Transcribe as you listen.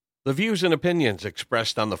The views and opinions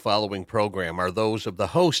expressed on the following program are those of the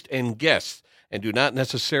host and guests and do not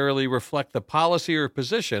necessarily reflect the policy or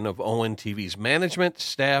position of ONTV's management,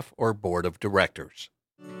 staff, or board of directors.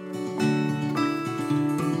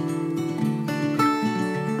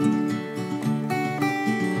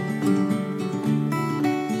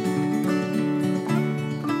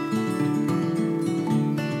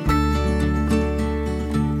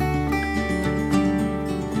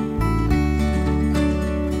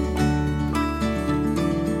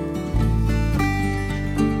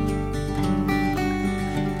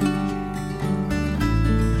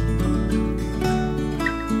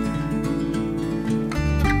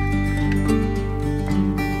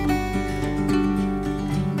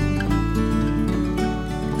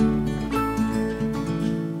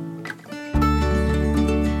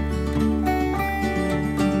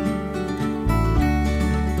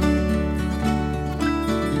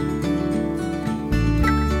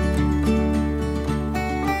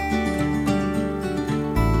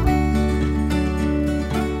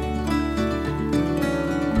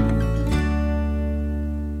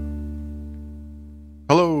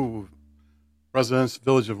 Hello, residents,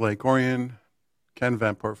 Village of Lake Orion, Ken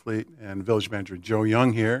Van Portfleet, and Village Manager Joe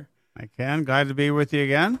Young here. Hi, Ken. Glad to be with you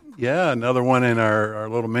again. Yeah, another one in our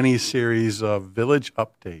little mini-series of Village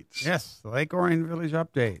Updates. Yes, the Lake Orion Village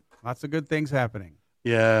Update. Lots of good things happening.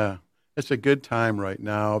 Yeah, it's a good time right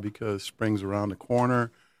now because spring's around the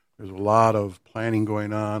corner. There's a lot of planning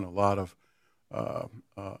going on, a lot of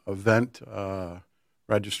event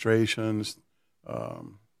registrations,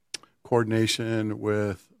 coordination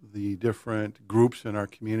with the different groups in our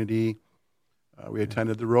community. We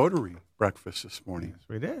attended the Rotary breakfast this morning. Yes,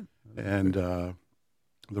 we did. And the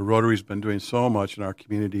Rotary's been doing so much in our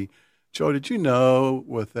community. Joe, did you know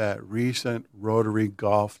with that recent Rotary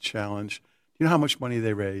Golf Challenge, you know how much money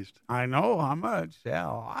they raised? I know how much. Yeah,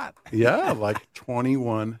 a lot. Yeah, like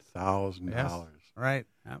 $21,000. Yes, right.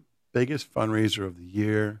 Yep. Biggest fundraiser of the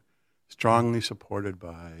year, strongly supported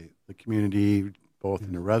by the community, both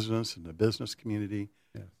in the residents and the business community.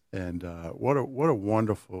 Yes. And what a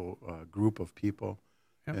wonderful group of people.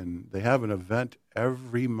 Yep. And they have an event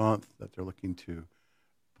every month that they're looking to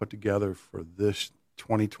put together for this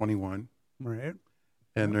 2021. Right.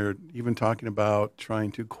 And they're even talking about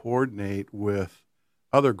trying to coordinate with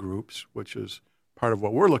other groups, which is part of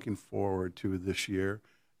what we're looking forward to this year,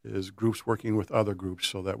 is groups working with other groups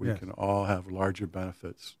so that we Yes. can all have larger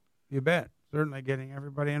benefits. You bet. Certainly getting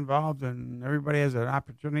everybody involved, and everybody has an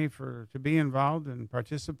opportunity to be involved and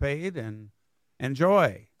participate and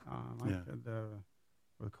enjoy.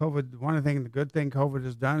 With COVID, the good thing COVID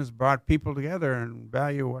has done is brought people together and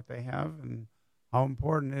value what they have and how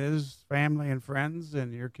important it is, family and friends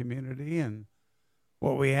and your community and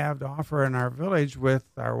what we have to offer in our village with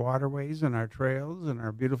our waterways and our trails and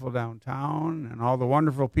our beautiful downtown and all the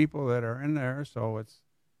wonderful people that are in there. So it's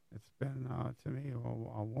been, to me,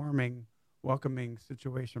 a warming, welcoming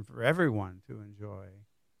situation for everyone to enjoy.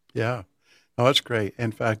 Yeah. Oh, that's great.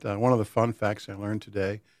 In fact, one of the fun facts I learned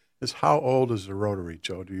today is how old is the Rotary,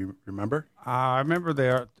 Joe? Do you remember? I remember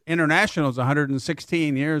the International is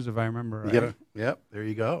 116 years, if I remember right. Yep. There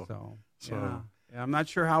you go. So. Yeah, I'm not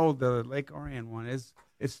sure how old the Lake Orion one is.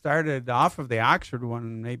 It started off of the Oxford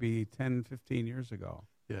one maybe 10, 15 years ago.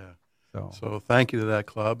 Yeah. So thank you to that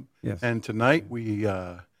club. Yes. And tonight we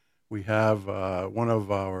have one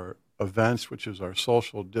of our events, which is our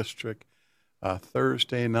social district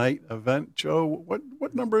Thursday night event. Joe,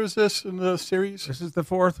 what number is this in the series? This is the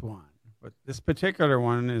fourth one, but this particular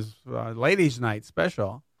one is Ladies' Night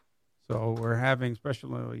special. So we're having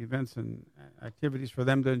special events and activities for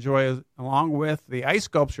them to enjoy, along with the ice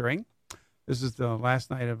sculpturing. This is the last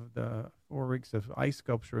night of the 4 weeks of ice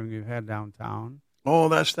sculpturing we've had downtown. Oh,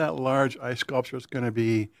 that's that large ice sculpture. It's going to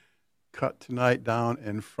be cut tonight down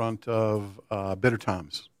in front of Bitter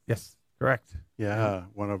Tom's. Yes, correct. Yeah,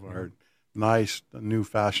 one of our nice, new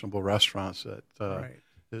fashionable restaurants that Right.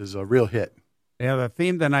 is a real hit. Yeah, the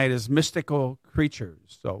theme tonight is mystical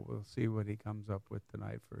creatures. So we'll see what he comes up with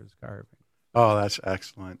tonight for his carving. Oh, that's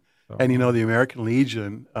excellent. So, And, the American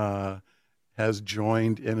Legion has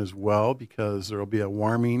joined in as well because there will be a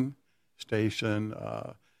warming station,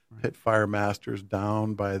 pit fire masters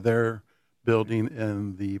down by their building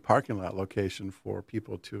in the parking lot location for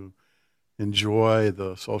people to enjoy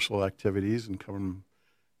the social activities and come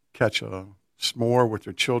catch a s'more with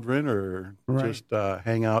their children or just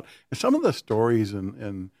hang out. And some of the stories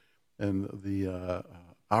and the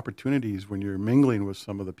opportunities when you're mingling with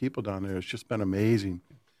some of the people down there, it's just been amazing.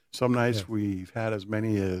 Some nights we've had as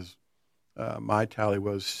many as, my tally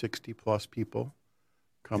was 60 plus people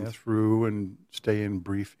come through and stay in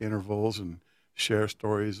brief intervals and share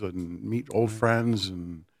stories and meet old friends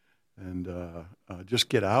and just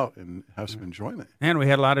get out and have some enjoyment. And we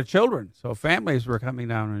had a lot of children, so families were coming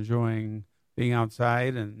down and enjoying being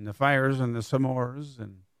outside and the fires and the s'mores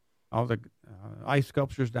and all the ice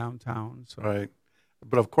sculptures downtown. So. Right.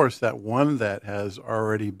 But, of course, that one that has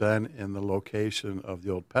already been in the location of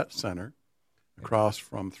the old pet center across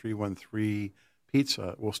from 313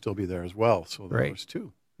 Pizza will still be there as well. So there's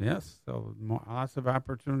two. Yes, so lots of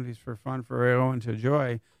opportunities for fun for everyone to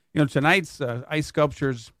enjoy. You know, tonight's ice sculpture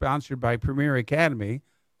is sponsored by Premier Academy.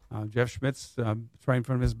 Jeff Schmitz, right in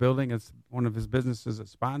front of his building, it's one of his businesses that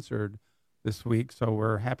sponsored this week. So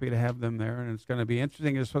we're happy to have them there, and it's going to be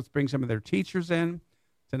interesting. They're supposed to bring some of their teachers in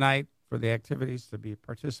tonight for the activities to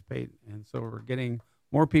participate, and so we're getting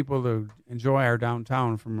more people to enjoy our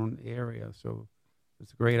downtown from the area. So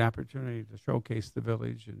it's a great opportunity to showcase the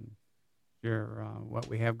village and share what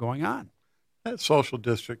we have going on. That social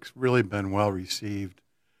district's really been well received.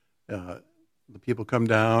 The people come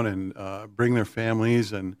down and bring their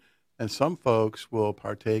families, and some folks will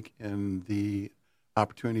partake in the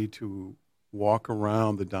opportunity to walk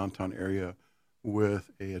around the downtown area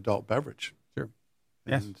with a adult beverage. Sure.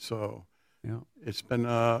 Yes. And so it's been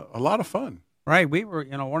a lot of fun. Right. We were,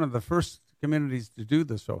 one of the first communities to do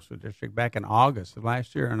the social district back in August of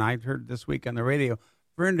last year, and I heard this week on the radio,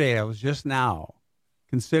 Ferndale is just now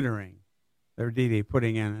considering their DD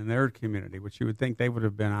putting in their community, which you would think they would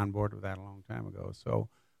have been on board with that a long time ago. So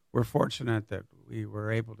we're fortunate that we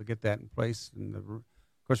were able to get that in place. And of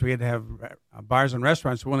course, we had to have bars and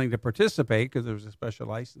restaurants willing to participate because there was a special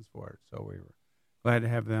license for it. So we were glad to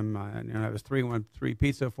have them. It was 313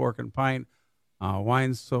 Pizza, Fork and Pint,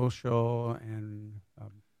 Wine Social, and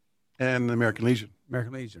the American Legion.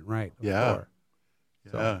 American Legion, right? Yeah.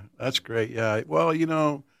 Yeah, that's great. Yeah.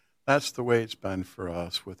 Well, that's the way it's been for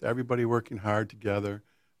us, with everybody working hard together.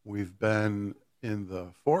 We've been in the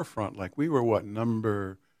forefront. Like, we were,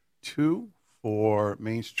 number 2 for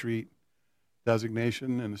Main Street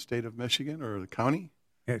designation in the state of Michigan or the county?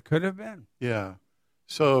 It could have been. Yeah.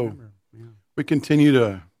 So we continue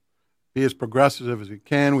to be as progressive as we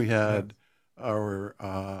can. We had our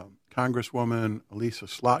Congresswoman Elisa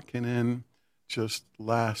Slotkin in just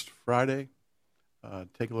last Friday,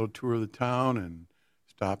 take a little tour of the town, and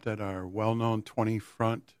stopped at our well-known 20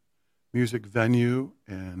 Front music venue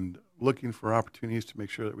and looking for opportunities to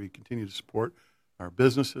make sure that we continue to support our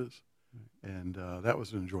businesses. And that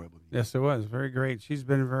was enjoyable. Yes, it was. Very great. She's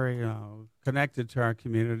been very connected to our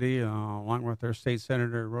community, along with our state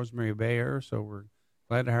senator, Rosemary Bayer. So we're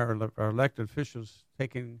glad to have our elected officials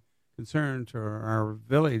taking concern to our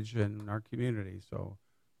village and our community. So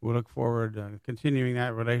we'll look forward to continuing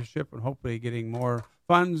that relationship and hopefully getting more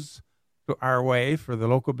funds to our way for the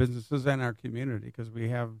local businesses and our community, because we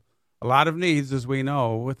have a lot of needs, as we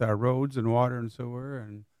know, with our roads and water and sewer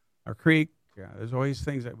and our creek. There's always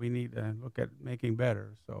things that we need to look at making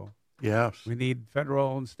better. So we need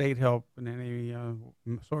federal and state help in any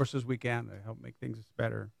sources we can to help make things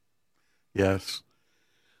better. Yes.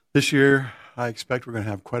 This year, I expect we're going to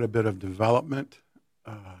have quite a bit of development.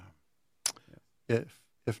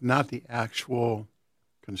 If not the actual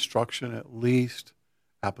construction, at least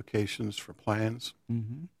applications for plans.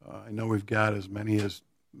 Mm-hmm. I know we've got as many as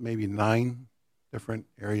maybe 9 different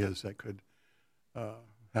areas that could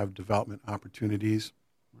have development opportunities.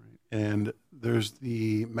 Right. And there's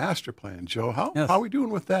the master plan. Joe, how are we doing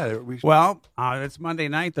with that? It's Monday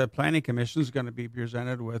night. The Planning Commission is going to be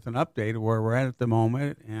presented with an update of where we're at the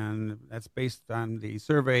moment, and that's based on the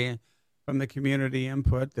survey from the community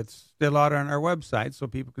input that's still out on our website, so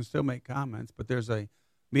people can still make comments. But there's a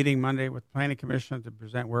meeting Monday with the Planning Commission to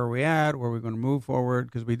present where we're at, where we're going to move forward,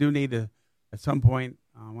 because we do need to, at some point,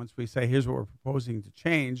 once we say here's what we're proposing to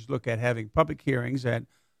change, look at having public hearings at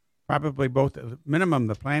probably both at minimum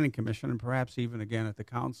the Planning Commission and perhaps even again at the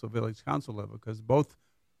council, village council level, because both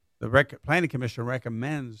the Planning Commission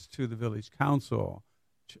recommends to the village council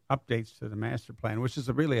updates to the master plan, which is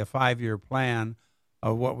really a 5-year plan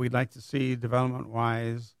of what we'd like to see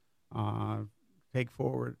development-wise, move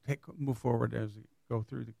forward as we go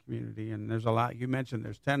through the community. And there's a lot. You mentioned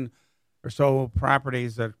there's 10 or so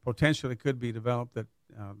properties that potentially could be developed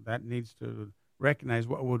that needs to recognize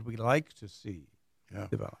what would we like to see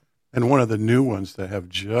developed. And one of the new ones that have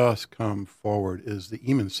just come forward is the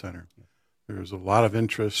Eamon Center. There's a lot of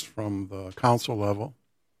interest from the council level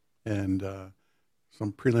and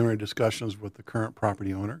some preliminary discussions with the current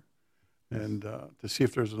property owner, and to see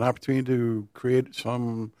if there's an opportunity to create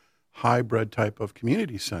some hybrid type of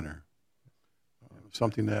community center,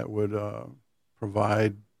 something that would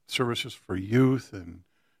provide services for youth and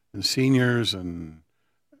seniors and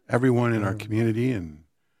everyone in our community, and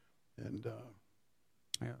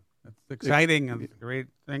Yeah, it's exciting and it's a great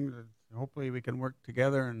thing that hopefully we can work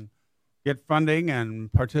together and get funding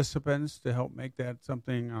and participants to help make that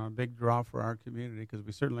something a big draw for our community, because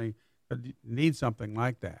we certainly need something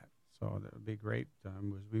like that. So that would be great as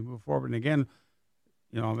we move forward. And again,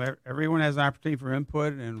 everyone has an opportunity for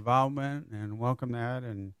input and involvement, and welcome that.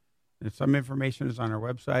 And if some information is on our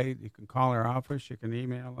website, you can call our office, you can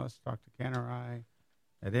email us, talk to Ken or I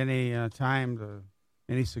at any time,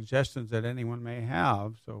 any suggestions that anyone may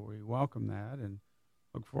have. So we welcome that and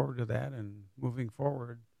look forward to that and moving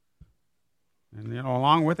forward. And,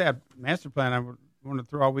 along with that master plan, I want to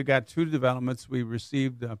throw out, we got 2 developments we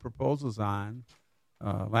received proposals on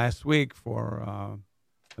last week for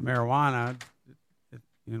the marijuana.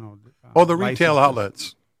 The retail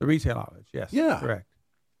outlets. The retail outlets, yes. Yeah. Correct.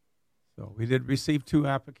 So we did receive 2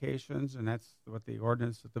 applications, and that's what the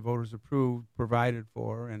ordinance that the voters approved provided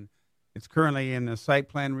for. And it's currently in the site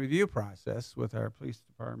plan review process with our police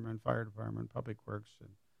department, fire department, public works,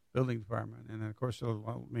 and building department. And then, of course,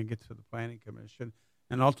 it'll get to the planning commission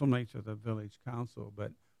and ultimately to the village council.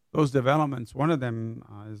 But those developments, one of them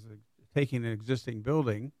is taking an existing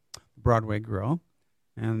building, Broadway Grill,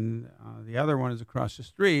 and the other one is across the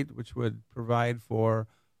street, which would provide for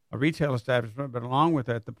a retail establishment. But along with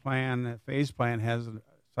that, the phase plan has a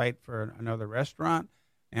site for another restaurant,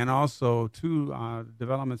 and also 2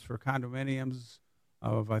 developments for condominiums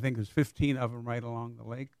I think there's 15 of them right along the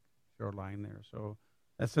lake shoreline there. So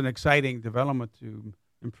that's an exciting development to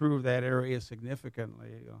improve that area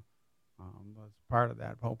significantly as part of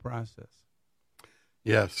that whole process.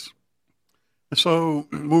 Yes. So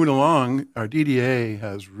moving along, our DDA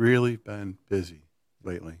has really been busy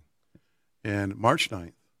lately. And March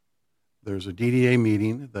 9th, there's a DDA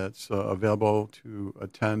meeting that's available to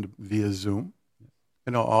attend via Zoom.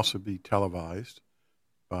 And it'll also be televised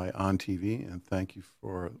by On TV. And thank you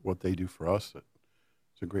for what they do for us.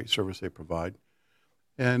 It's a great service they provide.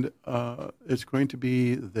 And it's going to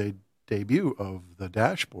be the debut of the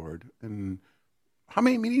dashboard. And how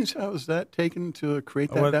many meetings has that taken to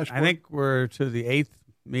create that dashboard? I think we're to the 8th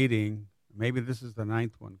meeting. Maybe this is the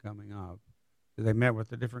 9th one coming up. They met with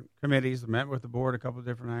the different committees. They met with the board a couple of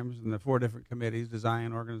different times, and the 4 different committees: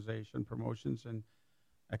 design, organization, promotions, and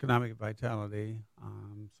economic vitality.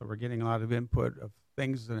 So we're getting a lot of input of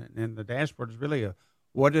things, and the dashboard is really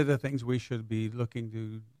what are the things we should be looking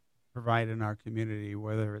to provide in our community,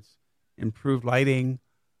 whether it's improved lighting,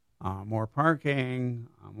 more parking,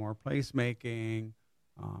 more placemaking,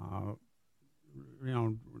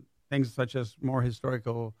 things such as more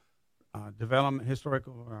historical development,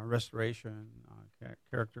 historical restoration,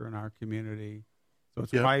 character in our community. So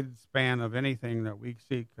it's a wide span of anything that we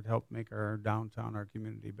see could help make our downtown, our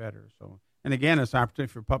community better. So, and again, it's an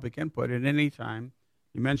opportunity for public input at any time.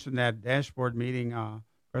 You mentioned that dashboard meeting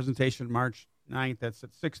presentation March 9th. That's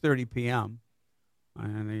at 6:30 p.m.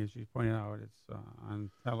 And as you pointed out, it's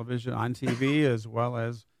on television, on TV, as well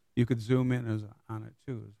as you could zoom in on it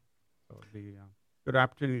too. So it'd be a good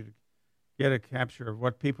opportunity to get a capture of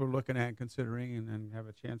what people are looking at and considering, and then have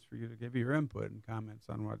a chance for you to give your input and comments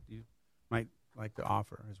on what you might like to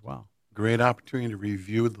offer as well. Great opportunity to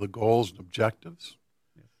review the goals and objectives.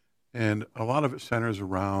 Yes. And a lot of it centers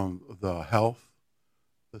around the health,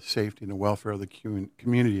 the safety, and the welfare of the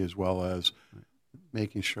community, as well as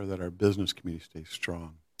making sure that our business community stays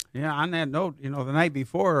strong. Yeah, on that note, the night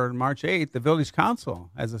before, on March 8th, the Village Council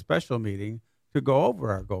has a special meeting to go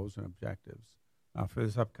over our goals and objectives for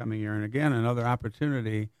this upcoming year. And again, another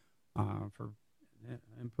opportunity for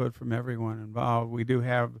input from everyone involved. We do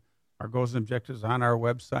have our goals and objectives on our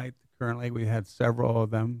website. Currently, we had several of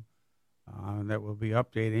them that we'll be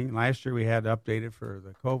updating. Last year, we had updated for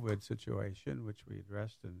the COVID situation, which we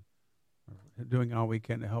addressed, and are doing all we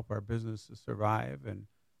can to help our businesses survive. And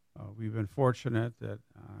we've been fortunate that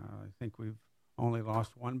I think we've only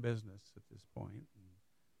lost 1 business at this point.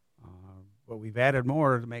 But we've added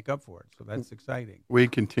more to make up for it, so that's exciting. We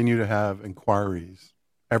continue to have inquiries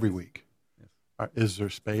every week. Yes. Is there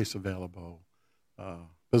space available?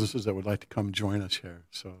 Businesses that would like to come join us here,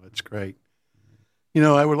 so it's great.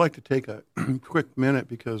 I would like to take a quick minute,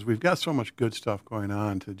 because we've got so much good stuff going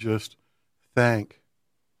on, to just thank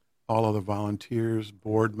all of the volunteers,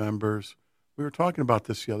 board members. We were talking about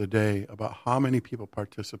this the other day, about how many people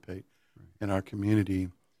participate in our community.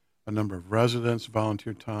 A number of residents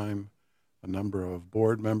volunteer time, a number of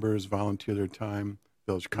board members volunteer their time,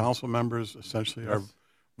 village council members essentially are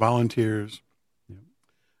volunteers. Yep.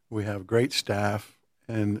 We have great staff,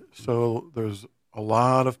 and so there's a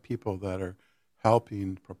lot of people that are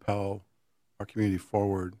helping propel our community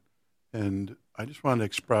forward. And I just wanted to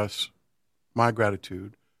express my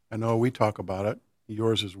gratitude. I know we talk about it,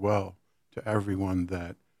 yours as well, to everyone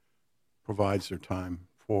that provides their time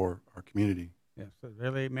for our community. Yes, it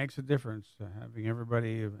really makes a difference having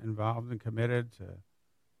everybody involved and committed to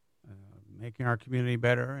making our community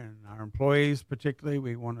better, and our employees particularly.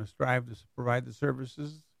 We want to strive to provide the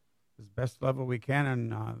services as best level we can,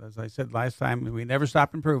 and as I said last time, we never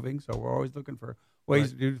stop improving, so we're always looking for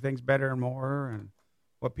ways to do things better and more, and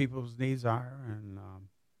what people's needs are, and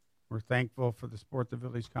we're thankful for the support the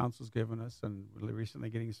Village Council's given us, and really recently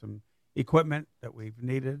getting some equipment that we've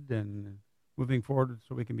needed, and moving forward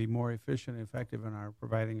so we can be more efficient and effective in our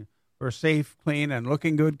providing for a safe, clean, and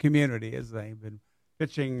looking good community, as they've been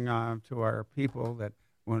pitching to our people that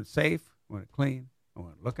we want it safe, we want it clean, we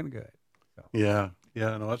want it looking good. So. Yeah,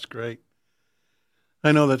 no, that's great.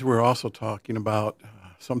 I know that we're also talking about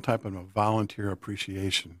some type of a volunteer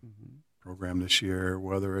appreciation program this year,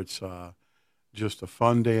 whether it's just a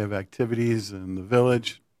fun day of activities in the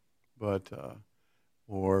village, but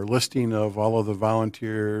or listing of all of the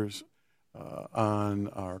volunteers on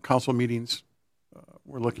our council meetings.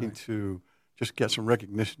 We're looking to just get some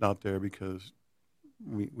recognition out there because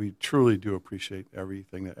we truly do appreciate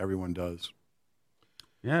everything that everyone does.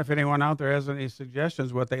 Yeah, if anyone out there has any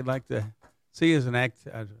suggestions, what they'd like to see as an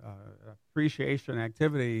appreciation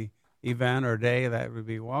activity event or day, that would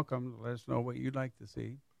be welcome. Let us know what you'd like to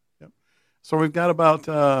see. Yep. So we've got about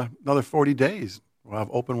another 40 days. We'll have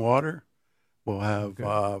open water. We'll have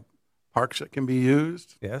parks that can be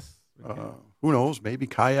used. Yes. Who knows? Maybe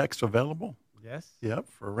kayaks available. Yes. Yep,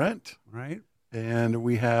 for rent. Right. And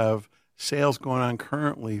we have sales going on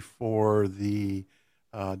currently for the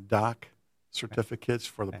dock certificates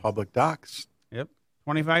for the public docks. Yep.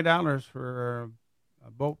 $25 for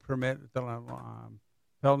a boat permit at the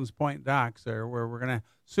Pelton's Point docks there, where we're going to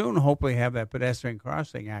soon hopefully have that pedestrian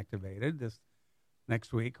crossing activated this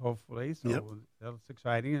next week, hopefully. So that's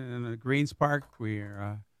exciting. And in the Greens Park,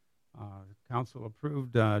 we're council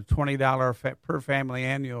approved $20 per family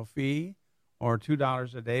annual fee, or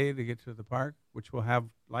 $2 a day to get to the park, which will have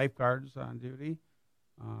lifeguards on duty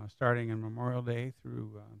starting in Memorial Day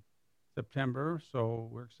through September. So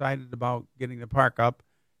we're excited about getting the park up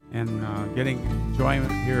and getting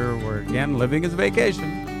enjoyment here. We're, again, living as a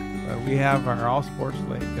vacation. We have our All Sports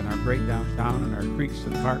Lake and our great downtown and our creeks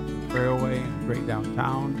and parks and Trailway and great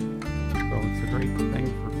downtown. So it's a great thing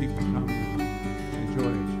for people to come and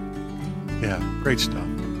enjoy. Yeah, great stuff.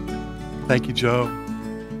 Thank you, Joe.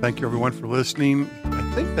 Thank you, everyone, for listening.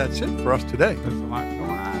 I think that's it for us today. There's a lot going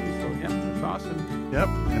on, so yeah, that's awesome. Yep,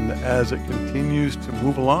 and as it continues to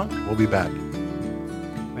move along, we'll be back.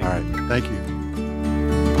 All right, thank you.